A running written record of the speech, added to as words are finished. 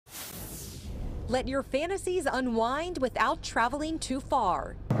Let your fantasies unwind without traveling too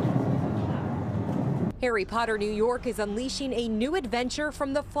far. Harry Potter New York is unleashing a new adventure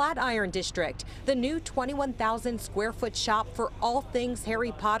from the Flatiron District. The new 21,000 square foot shop for all things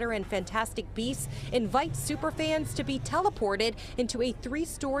Harry Potter and Fantastic Beasts invites superfans to be teleported into a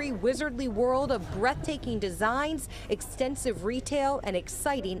 3-story wizardly world of breathtaking designs, extensive retail, and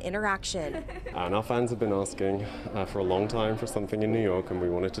exciting interaction. And our fans have been asking for a long time for something in New York, and we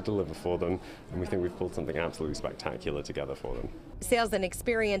wanted to deliver for them, and we think we've pulled something absolutely spectacular together for them. Sales and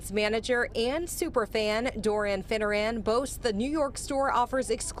experience manager and superfan Dorian Finneran boasts the New York store offers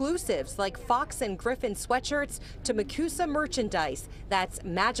exclusives like Fox and Griffin sweatshirts to Makusa merchandise. That's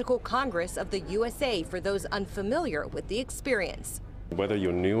Magical Congress of the USA for those unfamiliar with the experience. Whether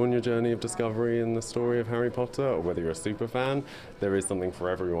you're new on your journey of discovery in the story of Harry Potter or whether you're a super fan, there is something for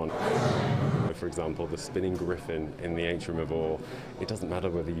everyone. For example, the spinning griffin in the atrium of awe. It doesn't matter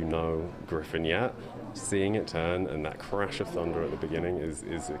whether you know Griffin yet, seeing it turn and that crash of thunder at the beginning is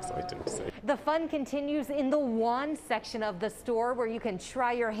exciting to see. The fun continues in the wand section of the store, where you can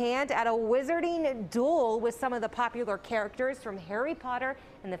try your hand at a wizarding duel with some of the popular characters from Harry Potter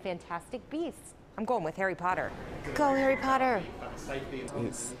and the Fantastic Beasts. I'm going with Harry Potter. Go Harry Potter.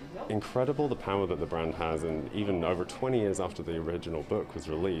 It's incredible the power that the brand has, and even over 20 years after the original book was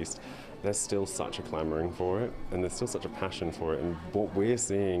released, there's still such a clamoring for it, and there's still such a passion for it. And what we're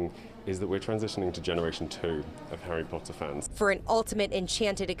seeing is that we're transitioning to generation 2 of Harry Potter fans. For an ultimate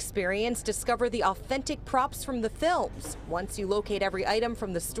enchanted experience, discover the authentic props from the films. Once you locate every item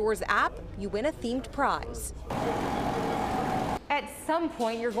from the store's app, you win a themed prize. At some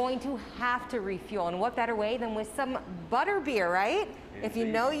point, you're going to have to refuel, and what better way than with some butterbeer, right? Indeed. If you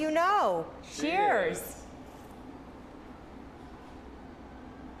know, you know. Cheers.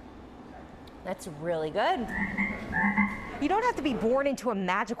 That's really good. You don't have to be born into a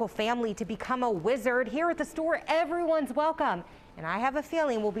magical family to become a wizard. Here at the store, everyone's welcome. And I have a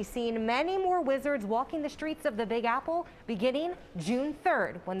feeling we'll be seeing many more wizards walking the streets of the Big Apple beginning June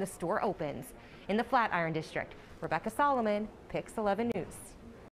 3rd when the store opens. In the Flatiron District, Rebecca Solomon, Pix 11 News.